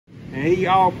and he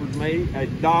offered me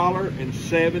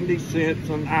 $1.70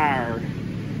 an hour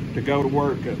to go to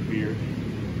work up here.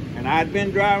 And I'd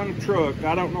been driving a truck.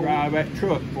 I don't know why that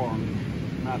truck for me.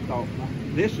 And I thought,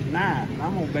 this is nice.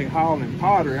 I'm gonna be hauling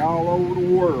pottery all over the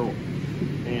world.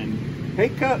 And he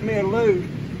cut me loose.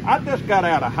 I just got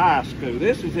out of high school.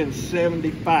 This is in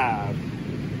 '75.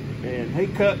 And he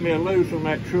cut me loose on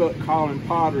that truck hauling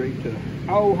pottery to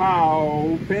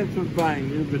Ohio,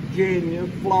 Pennsylvania, Virginia,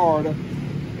 Florida.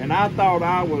 And I thought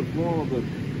I was one of the,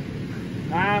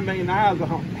 I was the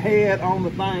head on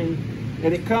the thing.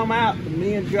 And it come out to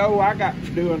me and Joe, I got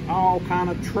to doing all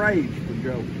kind of trades for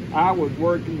Joe. I was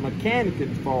working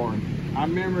mechanicing for him. I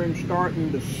remember him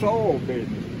starting the soil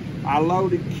business. I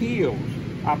loaded keels.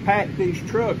 I packed these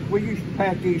trucks. We used to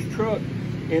pack these trucks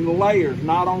in layers,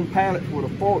 not on pallets with a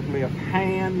forklift,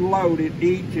 hand loaded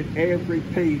each and every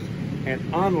piece and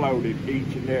unloaded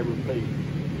each and every piece.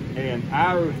 And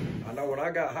I know when I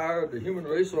got hired, the human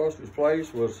resources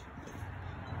place was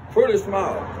pretty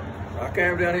small. I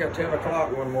came down here at 10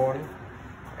 o'clock one morning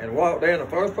and walked in. The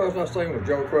first person I seen was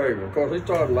Joe Craven. Of course, he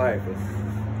started laughing.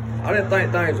 I didn't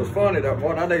think things was funny that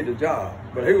morning. I needed a job,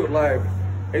 but he was laughing.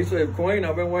 He said, "Queen,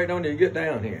 I've been waiting on you to get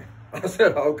down here." I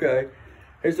said, "Okay."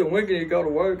 He said, "When can you go to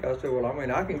work?" I said, "Well, I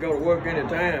mean, I can go to work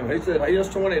anytime." He said, "Here's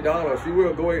 $20. You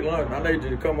will go eat lunch. I need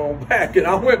you to come on back." And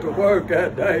I went to work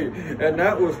that day, and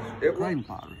that was it. Craven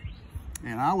Pottery.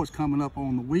 And I was coming up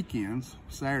on the weekends,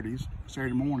 Saturday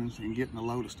mornings, and getting a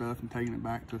load of stuff and taking it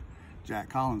back to Jack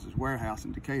Collins' warehouse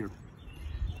in Decatur.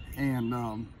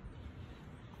 And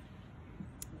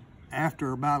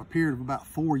after about a period of about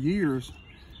 4 years,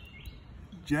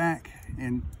 Jack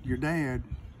and your dad,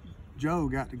 Joe,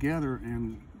 got together,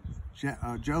 and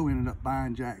Joe ended up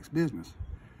buying Jack's business.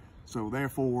 So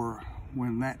therefore,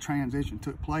 when that transition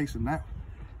took place, and that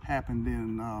happened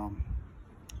in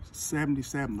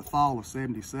 '77, the fall of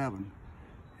 '77,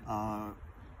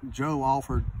 Joe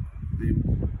offered the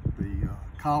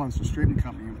Collins Distributing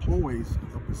Company employees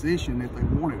a position if they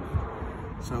wanted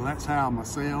it. So that's how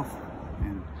myself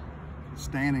and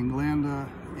Stan and Glenda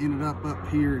ended up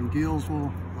here in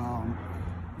Gillsville.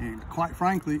 And quite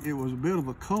frankly, it was a bit of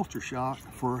a culture shock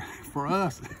for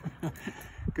us,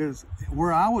 because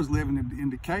where I was living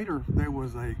in Decatur, there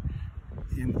was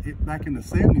back in the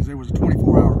 '70s, there was a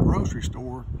 24-hour grocery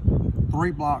store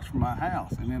 3 blocks from my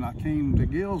house. And then I came to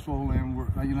Gillsville, and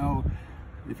you know,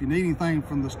 if you need anything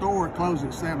from the store, it closed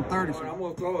at 7:30. So I'm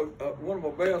gonna throw one of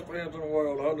my best friends in the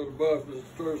world under the bus. This is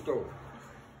a true story.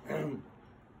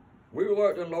 We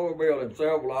worked in Lower Bill in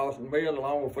several houses, me and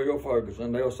along with Phil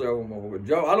Ferguson, there were several more. But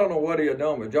Joe, I don't know what he had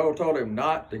done, but Joe told him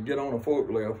not to get on a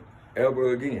forklift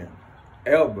ever again,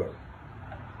 ever.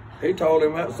 He told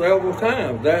him that several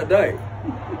times that day.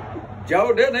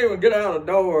 Joe didn't even get out of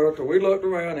the door until we looked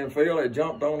around and Phil had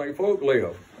jumped on a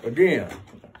forklift again.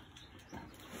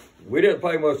 We didn't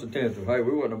pay much attention. Hey,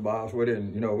 we wasn't a boss. We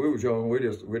didn't, you know, we was young. We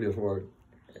just worked.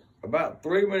 About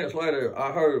 3 minutes later,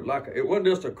 I heard it wasn't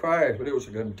just a crash, but it was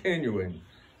a continuing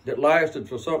that lasted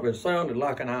for something. It sounded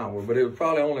like an hour, but it was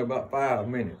probably only about 5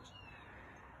 minutes.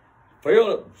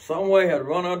 Phil, some way, had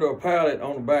run under a pallet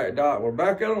on the back dock. Well,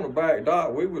 back there on the back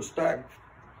dock, we would stack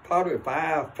probably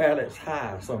 5 pallets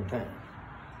high sometimes,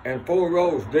 and 4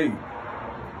 rows deep.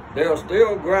 There was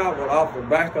still gravel off the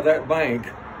back of that bank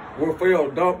where Phil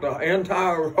dumped the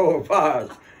entire row of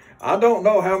pallets. I don't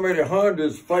know how many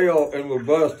hundreds fell and were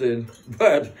busted,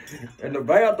 and the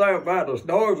bad thing about the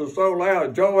noise was so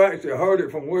loud, Joe actually heard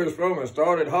it from where it's from and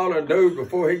started hollering dude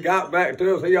before he got back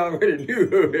to us. He already knew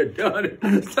who had done it.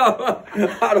 So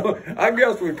I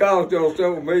guess we cost Joe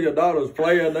 $7 million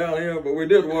playing down here, but we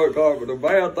did work hard. But the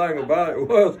bad thing about it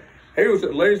was he was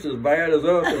at least as bad as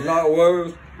us, if not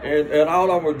worse. And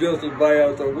all of them were just as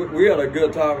bad. So we had a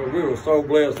good time, and we were so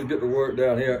blessed to get to work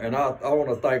down here. And I want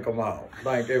to thank them all.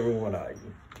 Thank everyone out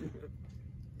here.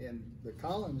 And the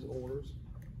Collins orders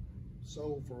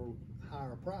sold for a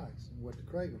higher price than what the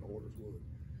Craven orders would.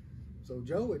 So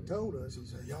Joe had told us, he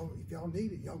said, "Y'all, if y'all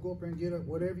need it, y'all go up there and get it.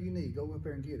 Whatever you need, go up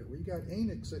there and get it." Well, you got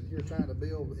Enoch sitting here trying to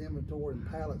build inventory and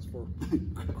pallets for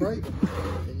Craven,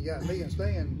 and you got me and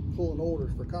Stan pulling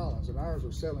orders for Collins, and ours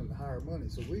are selling at higher money.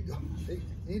 So we go,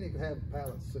 Enoch had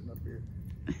pallets sitting up here,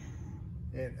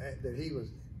 and that he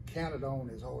was counted on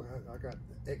as, "Oh, I got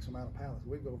X amount of pallets."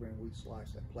 We go over and we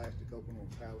slice that plastic open on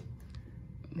the pallet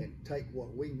and take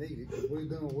what we needed, because we've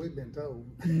done what we've been told.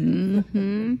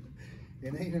 Mm-hmm.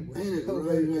 And Enoch was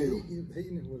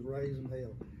raising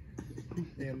hell.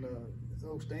 And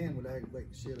old Stan would aggravate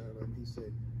the shit out of him. He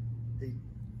said, he'd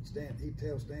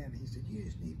tell Stan, he said, "You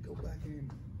just need to go back here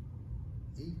and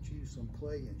eat you some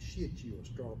clay and shit you a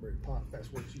strawberry pot.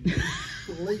 That's what you do.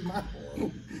 Leave my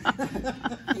alone.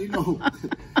 You know.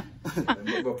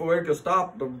 Before we could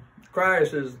stop the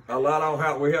crashes, a lot of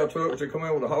them, we had trucks that come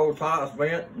in with the whole tires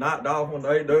bent, knocked off when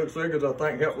they dug cigarettes, I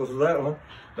think helped us with that one.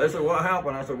 They said, what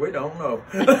happened? I said, we don't know.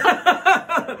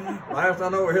 Last I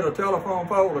know, we hit a telephone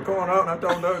pole, the corner up, and I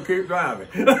told Doug, keep driving.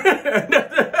 We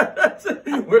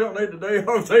don't need the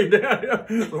DOT down here.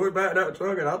 So we backed that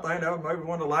truck, and I think that was maybe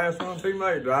one of the last ones he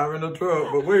made, driving the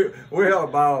truck. But we had a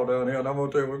ball down here, and I'm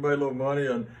gonna tell you, we made a little money,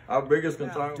 and our biggest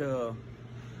concern.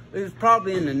 It was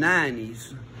probably in the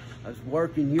 90s. I was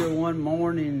working here one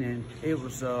morning, and it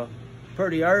was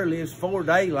pretty early. It was before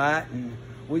daylight, and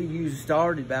we usually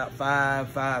started about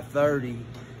 5:30,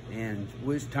 and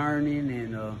we was turning,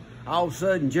 and all of a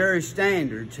sudden Jerry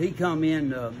Standards, he come in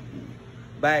the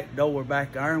back door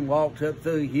back there and walked up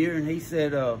through here, and he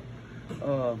said,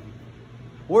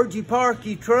 where'd you park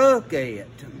your truck at?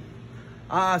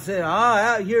 I said,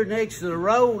 out here next to the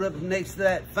road, up next to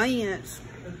that fence.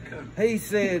 He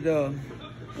said,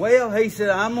 well, he said,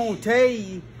 I'm gonna tell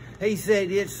you, he said,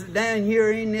 it's down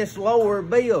here in this lower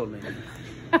building.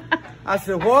 I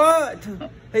said, what?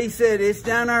 He said, it's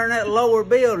down there in that lower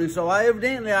building. So I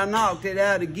knocked it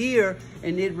out of gear,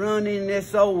 and it run in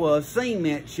this old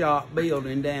cement shop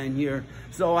building down here.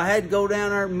 So I had to go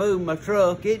down there and move my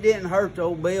truck. It didn't hurt the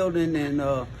old building and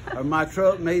or my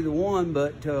truck, neither one,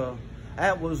 but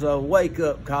that was a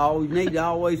wake-up call. You need to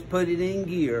always put it in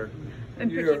gear. I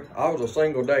was a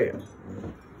single dad,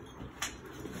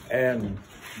 and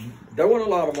there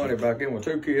wasn't a lot of money back then with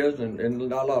 2 kids and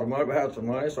not a lot of money, but had some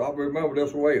money, so I remember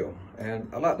this well. And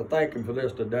I'd like to thank him for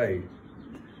this today.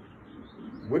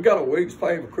 We got a week's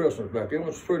pay for Christmas back then,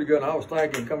 which was pretty good. And I was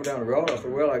thinking, coming down the road, I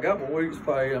said, well, I got my week's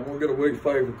pay, I'm gonna get a week's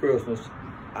pay for Christmas.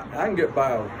 I can get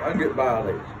by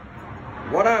these.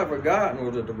 What I had forgotten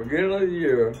was at the beginning of the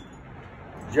year,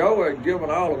 Joe had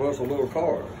given all of us a little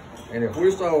card. And if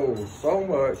we sold so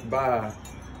much by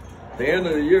the end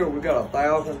of the year, we got a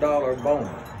 $1,000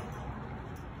 bonus.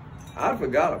 I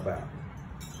forgot about it.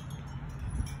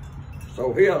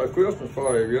 So he had a Christmas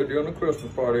party every year, doing a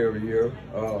Christmas party every year.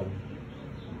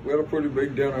 We had a pretty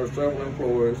big dinner, several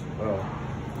employees.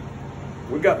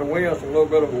 We got to win some little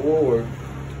bit of award.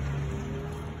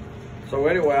 So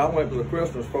anyway, I went to the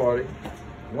Christmas party.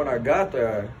 When I got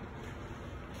there,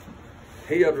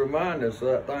 he had reminded us of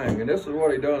that thing, and this is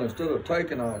what he done. Instead of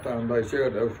taking all the time they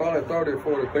shared, there was probably 30 or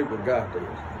 40 people got this.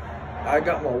 I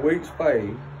got my week's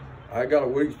pay. I got a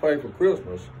week's pay for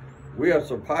Christmas. We had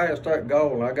surpassed that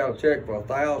goal, and I got a check for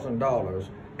 $1,000,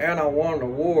 and I won an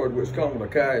award which comes with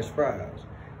a cash prize.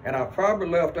 And I probably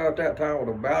left out that time with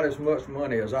about as much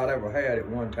money as I'd ever had at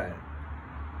one time.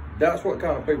 That's what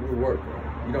kind of people we work with.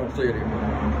 You don't see it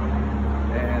anymore.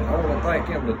 And I want to thank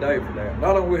him today for that.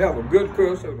 Not only we have a good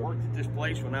Christmas. I worked at this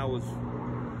place when I was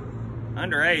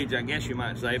underage, I guess you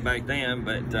might say, back then,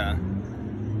 but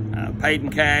paid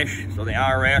in cash, so the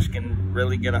IRS can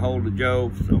really get a hold of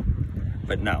Joe. So,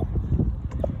 but no,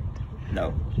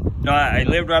 I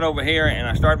lived right over here, and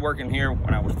I started working here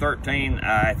when I was 13.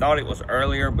 I thought it was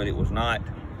earlier, but it was not,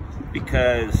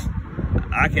 because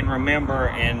I can remember,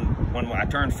 and when I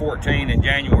turned 14 in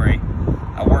January,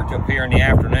 I worked up here in the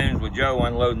afternoons with Joe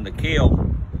unloading the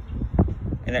kill,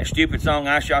 and that stupid song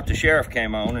 "I Shot the Sheriff"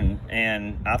 came on,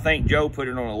 and I think Joe put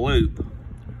it on a loop.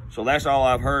 So that's all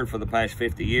I've heard for the past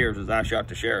 50 years is "I Shot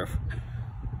the Sheriff"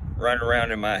 running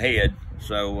around in my head.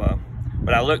 So,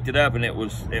 but I looked it up, and it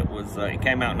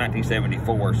came out in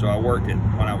 1974. So I worked it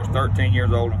when I was 13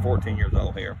 years old and 14 years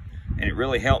old here, and it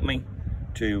really helped me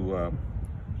to.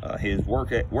 His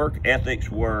work ethics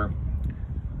were,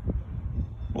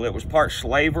 well, it was part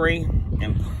slavery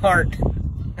and part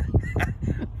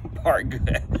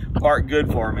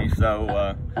good for me.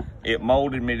 So it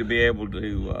molded me to be able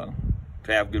to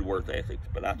have good work ethics.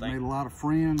 But I think made a lot of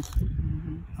friends.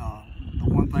 The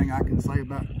one thing I can say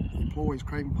about employees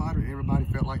Craven Pottery, everybody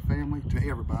felt like family to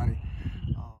everybody.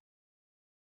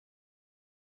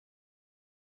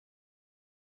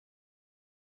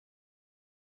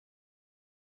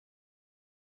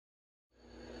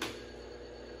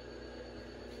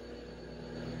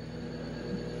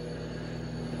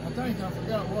 I think I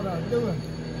forgot what I was doing.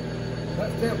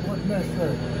 That step wasn't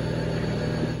necessary.